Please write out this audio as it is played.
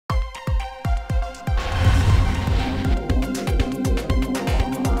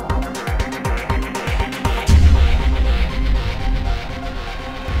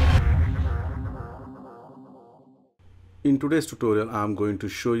In today's tutorial, I'm going to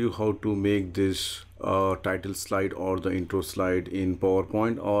show you how to make this title slide or the intro slide in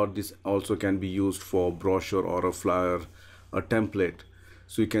PowerPoint, or this also can be used for brochure or a flyer, a template.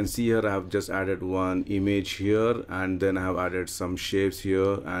 So you can see here I have just added one image here, and then I have added some shapes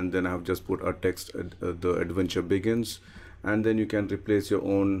here, and then I have just put a text, the adventure begins, and then you can replace your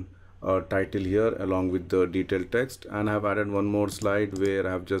own title here along with the detailed text. And I have added one more slide where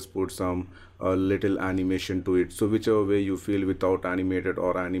I have just put some little animation to it. So whichever way you feel, without animated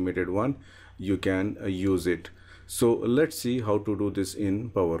or animated one, you can use it. So let's see how to do this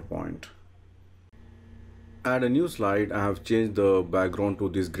in PowerPoint. Add a new slide. I have changed the background to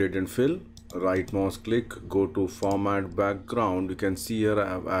this gradient fill. Right mouse click, go to format background. You can see here I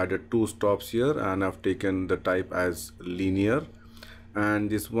have added two stops here, and I've taken the type as linear. And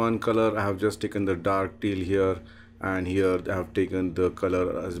this one color I have just taken the dark teal here, and here I have taken the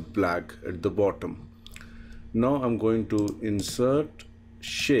color as black at the bottom. Now I'm going to insert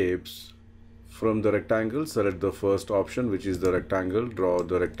shapes. From the rectangle, select the first option, which is the rectangle. Draw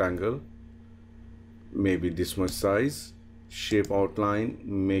the rectangle, maybe this much size. Shape outline,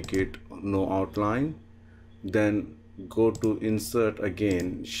 make it no outline. Then go to insert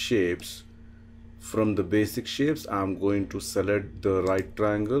again, shapes. From the basic shapes, I'm going to select the right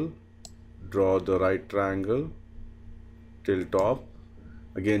triangle, draw the right triangle till top.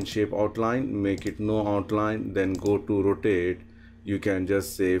 Again, shape outline, make it no outline. Then go to rotate. You can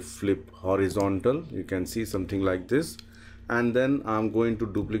just say flip horizontal. You can see something like this. And then I'm going to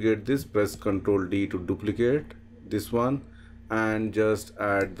duplicate this. Press Ctrl D to duplicate this one, and just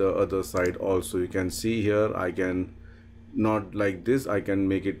add the other side also. You can see here I can not like this, I can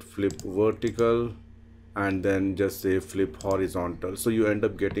make it flip vertical and then just say flip horizontal. So you end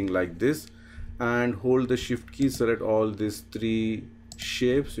up getting like this, and hold the shift key, select all these three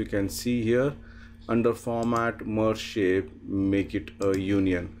shapes. You can see here under format, merge shape, make it a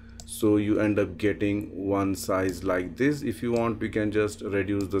union. So you end up getting one size like this. If you want, you can just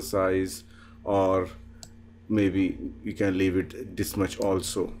reduce the size, or maybe you can leave it this much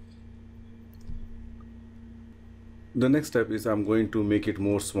also. The next step is I'm going to make it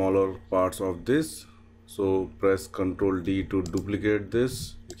more smaller parts of this. So press Ctrl D to duplicate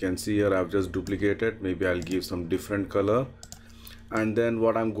this. You can see here I've just duplicated. Maybe I'll give some different color. And then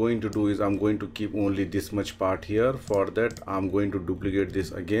what I'm going to do is I'm going to keep only this much part here. For that, I'm going to duplicate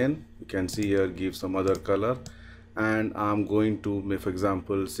this again. You can see here, give some other color. And I'm going to, for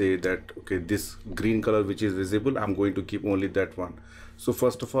example, say that okay, this green color which is visible, I'm going to keep only that one. So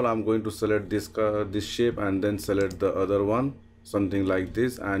first of all, I'm going to select this shape, and then select the other one, something like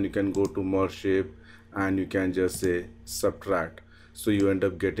this. And you can go to merge shape, and you can just say subtract. So you end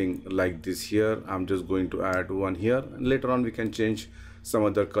up getting like this here. I'm just going to add one here, and later on we can change some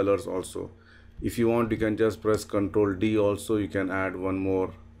other colors also. If you want, you can just press Ctrl D also. You can add one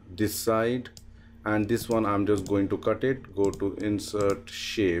more this side. And this one I'm just going to cut it. Go to insert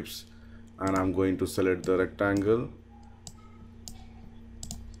shapes, and I'm going to select the rectangle.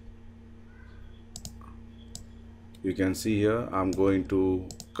 You can see here I'm going to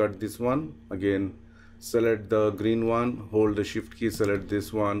cut this one. Again, select the green one, hold the shift key, select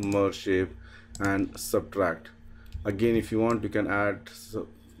this one, merge shape, and subtract. Again, if you want, you can add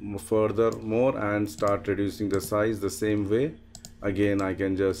further more and start reducing the size the same way. Again, I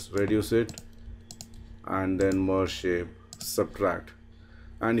can just reduce it, and then merge shape, subtract.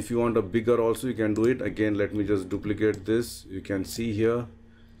 And if you want a bigger also, you can do it. Again, let me just duplicate this. You can see here,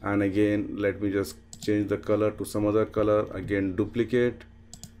 and again let me just change the color to some other color. Again, duplicate,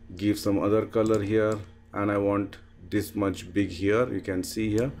 give some other color here, and I want this much big here. You can see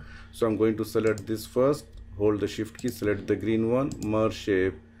here. So I'm going to select this first, hold the shift key, select the green one, merge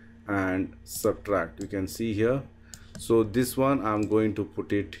shape, and subtract. You can see here. So this one I'm going to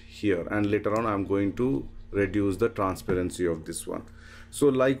put it here, and later on I'm going to reduce the transparency of this one. So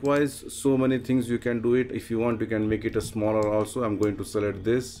likewise, so many things you can do it. If you want, you can make it a smaller also. I'm going to select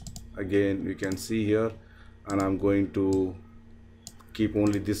this. Again, you can see here, and I'm going to keep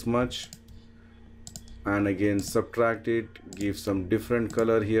only this much, and again subtract it, give some different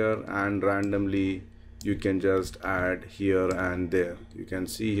color here, and randomly you can just add here and there. You can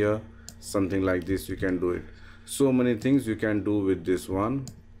see here something like this. You can do it. So many things you can do with this one,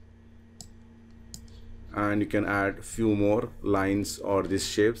 and you can add few more lines or these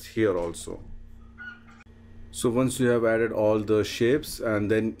shapes here also. So once you have added all the shapes,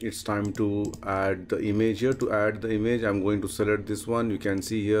 and then it's time to add the image here. To add the image, I'm going to select this one. You can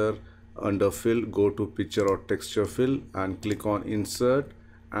see here under fill, go to picture or texture fill, and click on insert,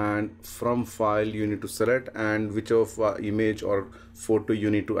 and from file you need to select, and whichever image or photo you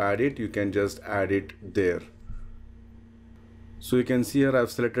need to add it, you can just add it there. So you can see here I've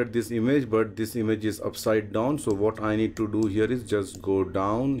selected this image, but this image is upside down. So what I need to do here is just go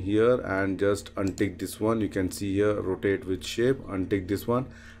down here and just untick this one. You can see here rotate with shape, untick this one,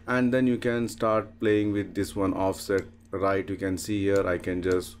 and then you can start playing with this one offset right. You can see here I can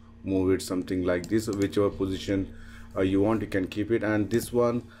just move it something like this, whichever position you want you can keep it. And this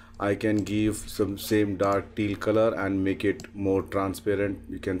one I can give some same dark teal color and make it more transparent.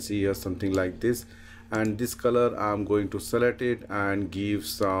 You can see here something like this. And this color I'm going to select it and give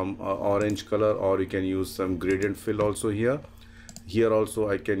some orange color, or you can use some gradient fill also here. Here also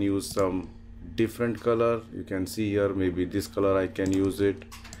I can use some different color. You can see here maybe this color I can use it,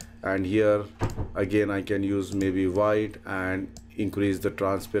 and here again I can use maybe white and increase the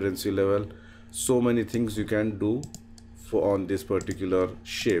transparency level. So many things you can do for on this particular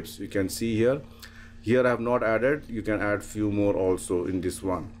shapes. You can see here I have not added, you can add few more also in this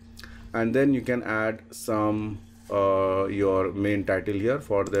one. And then you can add some your main title here.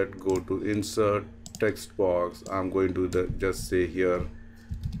 For that, go to insert text box. I'm going to just say here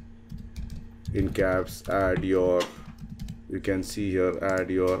in caps, add your, you can see here add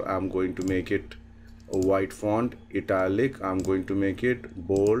your, I'm going to make it a white font, italic, I'm going to make it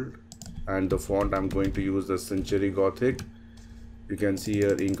bold, and the font I'm going to use the Century Gothic. You can see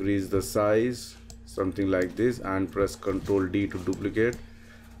here increase the size something like this, and press Ctrl D to duplicate.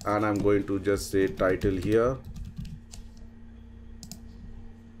 And I'm going to just say title here,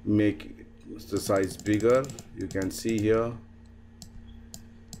 make the size bigger. You can see here,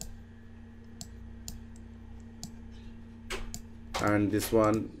 and this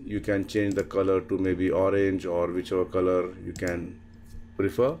one you can change the color to maybe orange or whichever color you can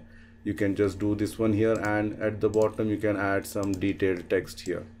prefer. You can just do this one here, and at the bottom you can add some detailed text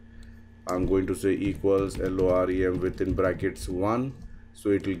here. I'm going to say equals LOREM within brackets 1. So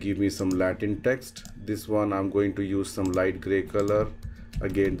it will give me some Latin text. This one I'm going to use some light gray color.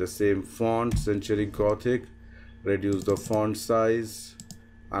 Again the same font, Century Gothic. Reduce the font size,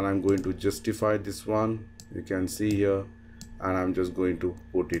 and I'm going to justify this one. You can see here, and I'm just going to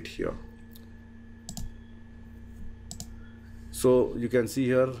put it here. So you can see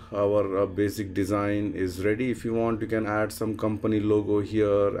here our basic design is ready. If you want, you can add some company logo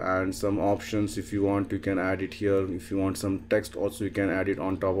here and some options. If you want, you can add it here. If you want some text also, you can add it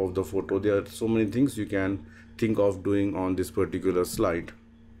on top of the photo. There are so many things you can think of doing on this particular slide.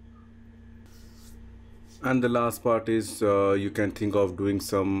 And the last part is you can think of doing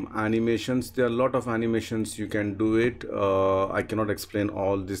some animations. There are a lot of animations you can do it. I cannot explain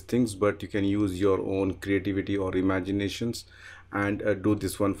all these things, but you can use your own creativity or imaginations and do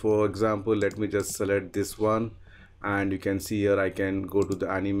this one. For example, let me just select this one, and you can see here I can go to the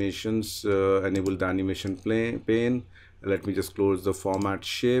animations, enable the animation pane. Let me just close the format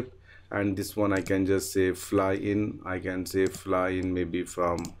shape, and this one I can just say fly in. I can say fly in maybe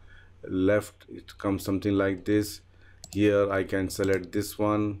from left, it comes something like this. Here I can select this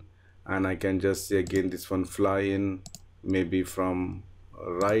one, and I can just say again this one fly in maybe from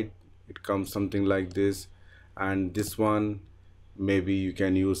right, it comes something like this. And this one maybe you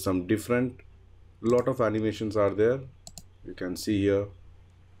can use some different, lot of animations are there. You can see here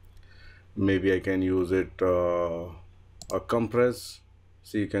maybe I can use it a compress.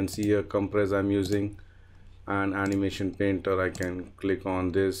 So you can see here compress I'm using, and animation painter I can click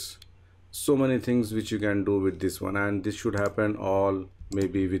on this. So many things which you can do with this one, and this should happen all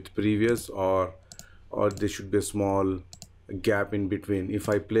maybe with previous, or there should be a small gap in between. If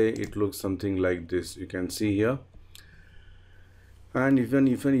I play, it looks something like this. You can see here, and even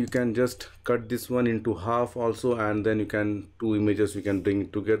you can just cut this one into half also, and then you can two images you can bring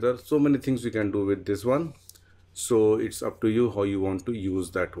it together. So many things you can do with this one. So it's up to you how you want to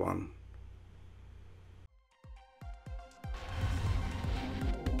use that one.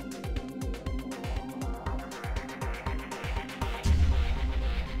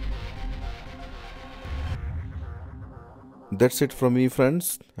 That's it from me,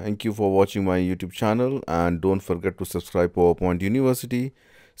 friends. Thank you for watching my YouTube channel, and don't forget to subscribe PowerPoint University.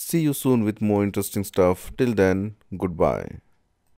 See you soon with more interesting stuff. Till then, goodbye.